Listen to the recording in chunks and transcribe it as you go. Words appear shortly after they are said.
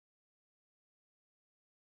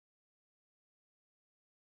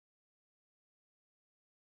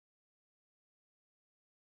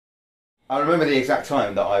I remember the exact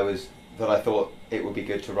time that I thought it would be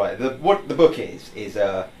good to write. What the book is it's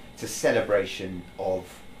a celebration of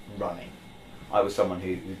running. I was someone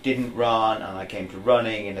who didn't run, and I came to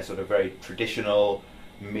running in a sort of very traditional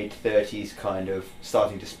mid-30s kind of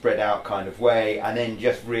starting to spread out kind of way, and then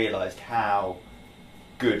just realised how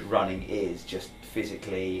good running is, just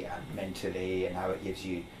physically and mentally, and how it gives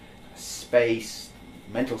you space,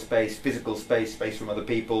 mental space, physical space, space from other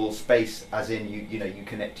people, space as in you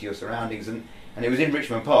connect to your surroundings, and it was in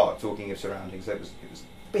Richmond Park, talking of surroundings. It was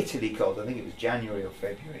bitterly cold. I think it was January or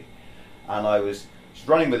February, and I was just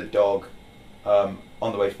running with a dog on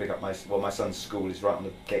the way to pick up my son's school is right on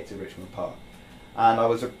the gates of Richmond Park, and I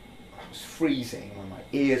was freezing. My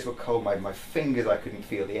ears were cold. My fingers, I couldn't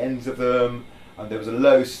feel the ends of them, and there was a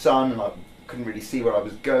low sun, and I couldn't really see where I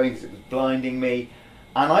was going because it was blinding me.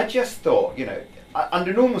 And I just thought,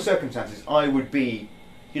 under normal circumstances, I would be,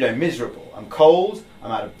 miserable. I'm cold.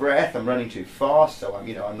 I'm out of breath. I'm running too fast. So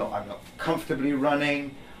I'm not comfortably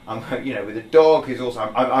running. I'm, with a dog who's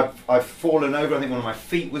also. I've fallen over. I think one of my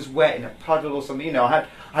feet was wet in a puddle or something. I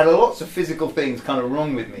had lots of physical things kind of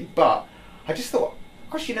wrong with me. But I just thought,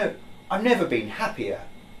 gosh, I've never been happier.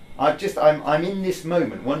 I'm in this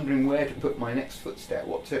moment, wondering where to put my next footstep.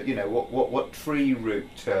 What tree route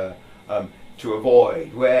to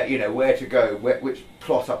avoid, where to go, which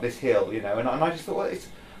plot up this hill, and I just thought,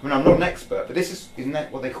 well, I'm not an expert, but isn't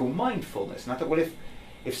that what they call mindfulness? And I thought, well,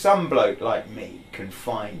 if some bloke like me can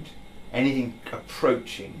find anything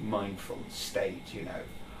approaching mindful state,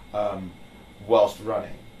 whilst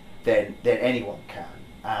running, then anyone can.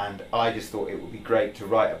 And I just thought it would be great to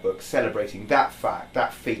write a book celebrating that fact,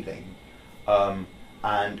 that feeling,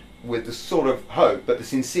 and with the sort of hope, but the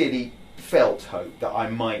sincerely felt hope that I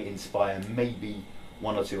might inspire maybe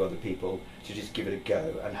one or two other people to just give it a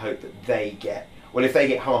go, and hope that they get, well, if they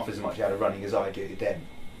get half as much out of running as I do, then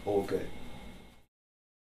all good.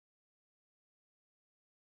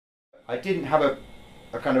 I didn't have a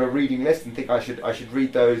kind of a reading list and think I should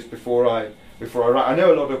read those before I write. I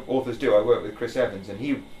know a lot of authors do. I work with Chris Evans, and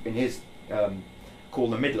he, in his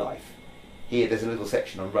called The Midlife, there's a little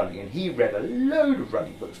section on running, and he read a load of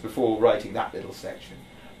running books before writing that little section.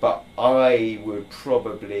 But I would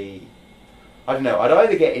probably, I don't know, I'd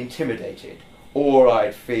either get intimidated or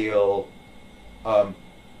I'd feel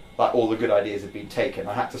like all the good ideas had been taken.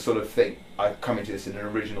 I had to sort of think, I'd come into this in an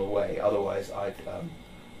original way, otherwise I don't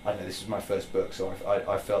know, this was my first book, so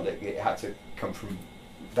I felt it had to come from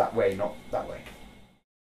that way, not that way.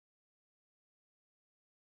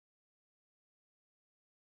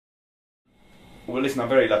 Well, listen, I'm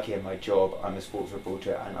very lucky in my job. I'm a sports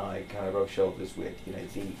reporter, and I kind of rub shoulders with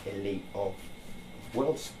the elite of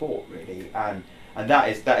world sport, really, and that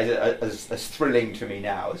is as thrilling to me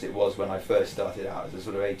now as it was when I first started out as a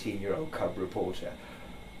sort of 18-year-old cub reporter.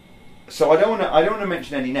 So I don't want to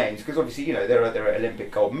mention any names, because obviously there are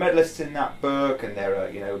Olympic gold medalists in that book, and there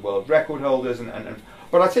are world record holders,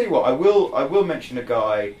 but I tell you what, I will mention a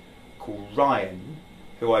guy called Ryan,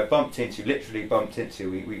 who I literally bumped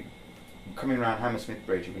into. We coming around Hammersmith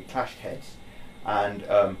Bridge, and we clashed heads,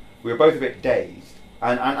 and we were both a bit dazed,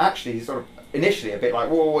 and actually sort of initially a bit like,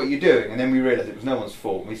 whoa, what are you doing? And then we realised it was no one's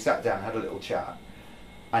fault, and we sat down and had a little chat,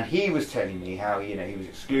 and he was telling me how he was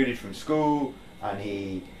excluded from school, and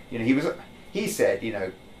he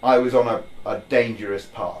said, I was on a dangerous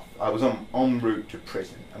path. I was en route to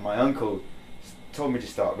prison, and my uncle told me to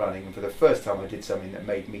start running, and for the first time I did something that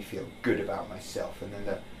made me feel good about myself. And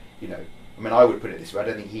then I would put it this way, I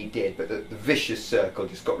don't think he did, but the vicious circle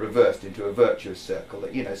just got reversed into a virtuous circle,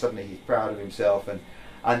 that suddenly he's proud of himself,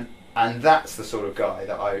 and that's the sort of guy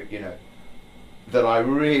that I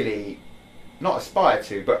really not aspire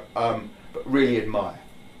to, but really admire.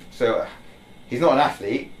 So he's not an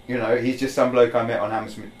athlete, he's just some bloke I met on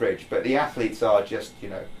Hammersmith Bridge, but the athletes are just,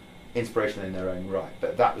 inspirational in their own right.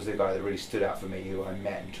 But that was the guy that really stood out for me, who I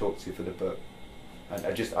met and talked to for the book. And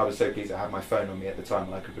I was so pleased I had my phone on me at the time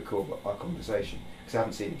and I could record our conversation, because I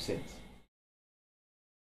haven't seen him since.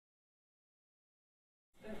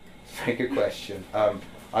 Very good question.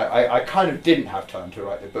 I kind of didn't have time to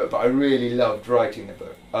write the book, but I really loved writing the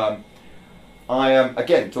book. I am,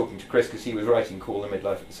 again, talking to Chris, because he was writing Call the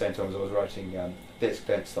Midlife at the same time as I was writing This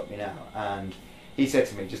Don't Stop Me Now, and he said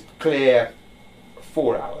to me, just clear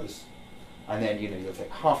 4 hours, and then you'll take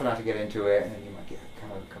half an hour to get into it, and then you might get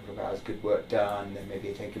kind of a couple of hours good work done, and then maybe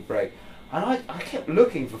you take a break. And I kept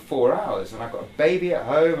looking for 4 hours, and I've got a baby at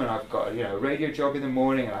home, and I've got a radio job in the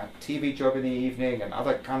morning, and I have a TV job in the evening, and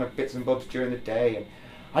other kind of bits and bobs during the day, and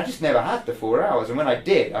I just never had the 4 hours. And when I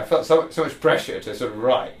did, I felt so much pressure to sort of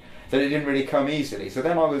write that it didn't really come easily. So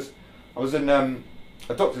then I was in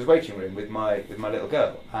a doctor's waiting room with my little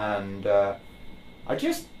girl, and I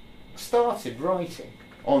just started writing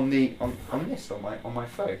on my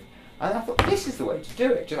phone, and I thought, this is the way to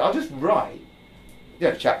do it. I'll just write,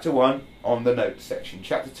 chapter 1 on the notes section,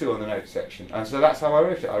 chapter 2 on the notes section, and so that's how I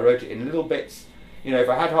wrote it. I wrote it in little bits. If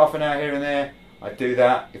I had half an hour here and there, I'd do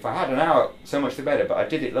that. If I had an hour, so much the better, but I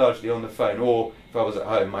did it largely on the phone, or if I was at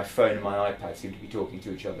home, my phone and my iPad seemed to be talking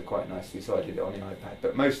to each other quite nicely, so I did it on the iPad,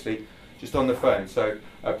 but mostly just on the phone. So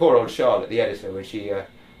poor old Charlotte, the editor, when she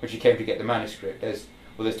came to get the manuscript, there's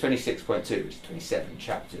 26.2, which is 27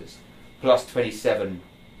 chapters, plus 27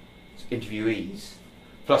 interviewees,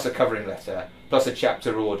 plus a covering letter, plus a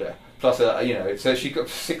chapter order, plus so she got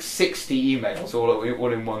 60 emails all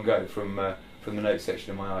in one go from the notes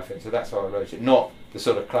section of my iPhone. So that's how I wrote it, not the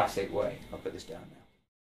sort of classic way. I'll put this down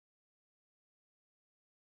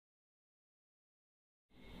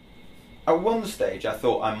now. At one stage, I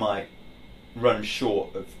thought I might run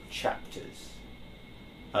short of chapters,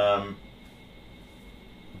 but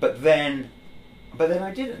then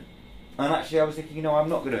I didn't. And actually, I was thinking, I'm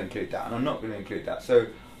not going to include that, and I'm not going to include that. So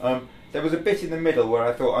there was a bit in the middle where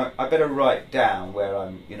I thought I better write down where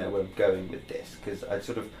I'm going with this, because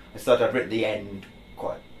I'd written the end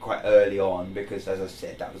quite early on, because, as I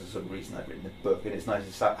said, that was the sort of reason I'd written the book, and it's nice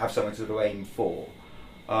to have something to sort of aim for.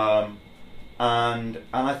 And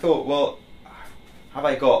I thought, well, have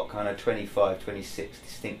I got kind of 25, 26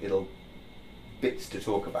 distinct little bits to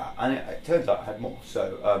talk about? And it turns out I had more.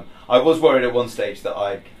 So I was worried at one stage that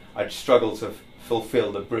I'd struggle to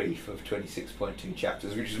fulfil the brief of 26.2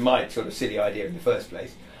 chapters, which was my sort of silly idea in the first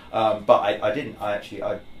place. But I didn't.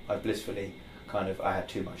 I blissfully I had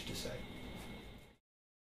too much to say.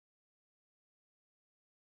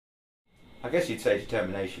 I guess you'd say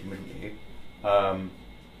determination, wouldn't you?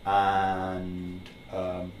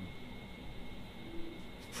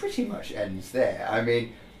 Pretty much ends there. I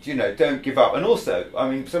mean, don't give up. And also,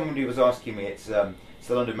 somebody was asking me, it's the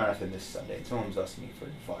London Marathon this Sunday, and someone was asking me for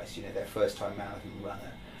advice, their first time marathon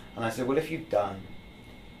runner. And I said, well, if you've done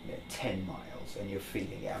 10 miles and you're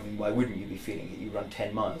feeling it, why wouldn't you be feeling it? You run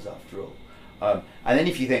 10 miles after all. And then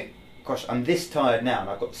if you think, gosh, I'm this tired now and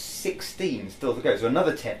I've got 16 still to go, so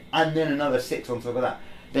another 10 and then another 6 on top of that,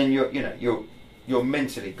 then you're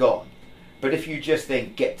mentally gone. But if you just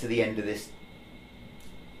think, get to the end of this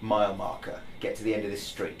mile marker, get to the end of this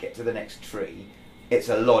street, get to the next tree, it's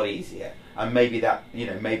a lot easier. And maybe that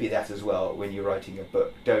as well when you're writing a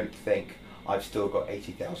book. Don't think, I've still got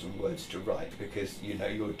 80,000 words to write, because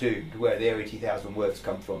you're doomed. Where the 80,000 words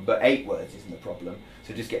come from, but 8 words isn't the problem.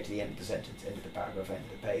 So just get to the end of the sentence, end of the paragraph, end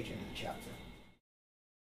of the page, end of the chapter.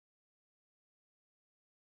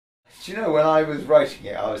 Do you know, when I was writing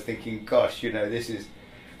it, I was thinking, gosh, this is,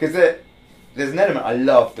 because there's an element, I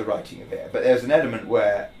loved the writing of it, but there's an element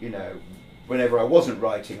where, whenever I wasn't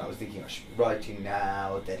writing, I was thinking I should be writing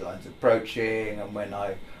now, deadline's approaching, and when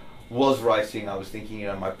I was writing, I was thinking,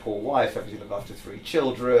 my poor wife, having to look after 3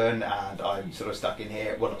 children, and I'm sort of stuck in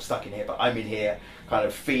here, well, not stuck in here, but I'm in here, kind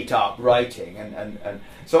of feet up, writing, and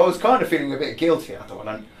so I was kind of feeling a bit guilty. I thought, well,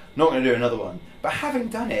 I'm not going to do another one. But having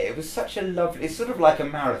done it, it was such a lovely, it's sort of like a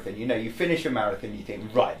marathon, you finish a marathon, you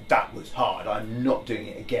think, right, that was hard, I'm not doing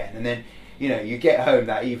it again, and then, you get home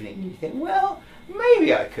that evening, and you think, well,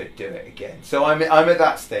 maybe I could do it again. So I'm at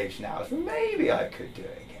that stage now, so maybe I could do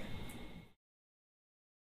it again.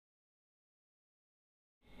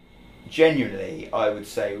 Genuinely, I would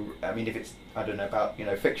say, if it's, I don't know about,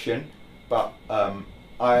 fiction, but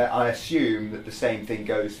I assume that the same thing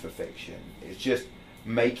goes for fiction. It's just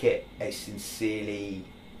make it a sincerely,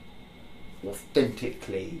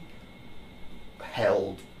 authentically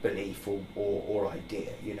held belief or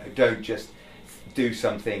idea. Don't just do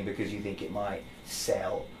something because you think it might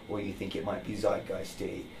sell or you think it might be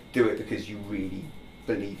zeitgeisty. Do it because you really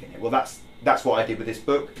believe in it. Well, that's what I did with this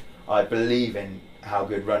book. I believe in how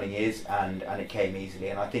good running is, and it came easily.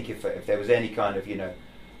 And I think if there was any kind of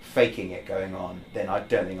faking it going on, then I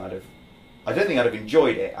don't think I'd have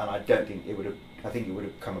enjoyed it, and I think it would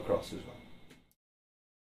have come across as well.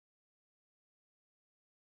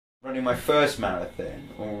 Running my first marathon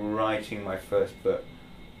or writing my first book,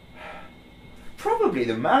 probably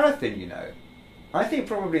the marathon. I think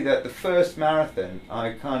probably that the first marathon,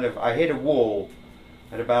 I hit a wall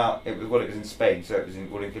at about, it was in Spain, so it was in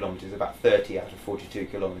kilometres, about 30 out of 42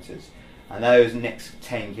 kilometres, and those next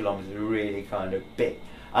 10 kilometres were really kind of big.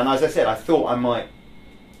 And as I said, I thought I might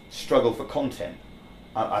struggle for content.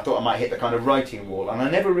 I thought I might hit the kind of writing wall, and I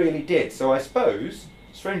never really did. So I suppose,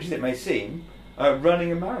 strange as it may seem,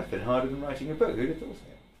 running a marathon harder than writing a book. Who'd have thought so?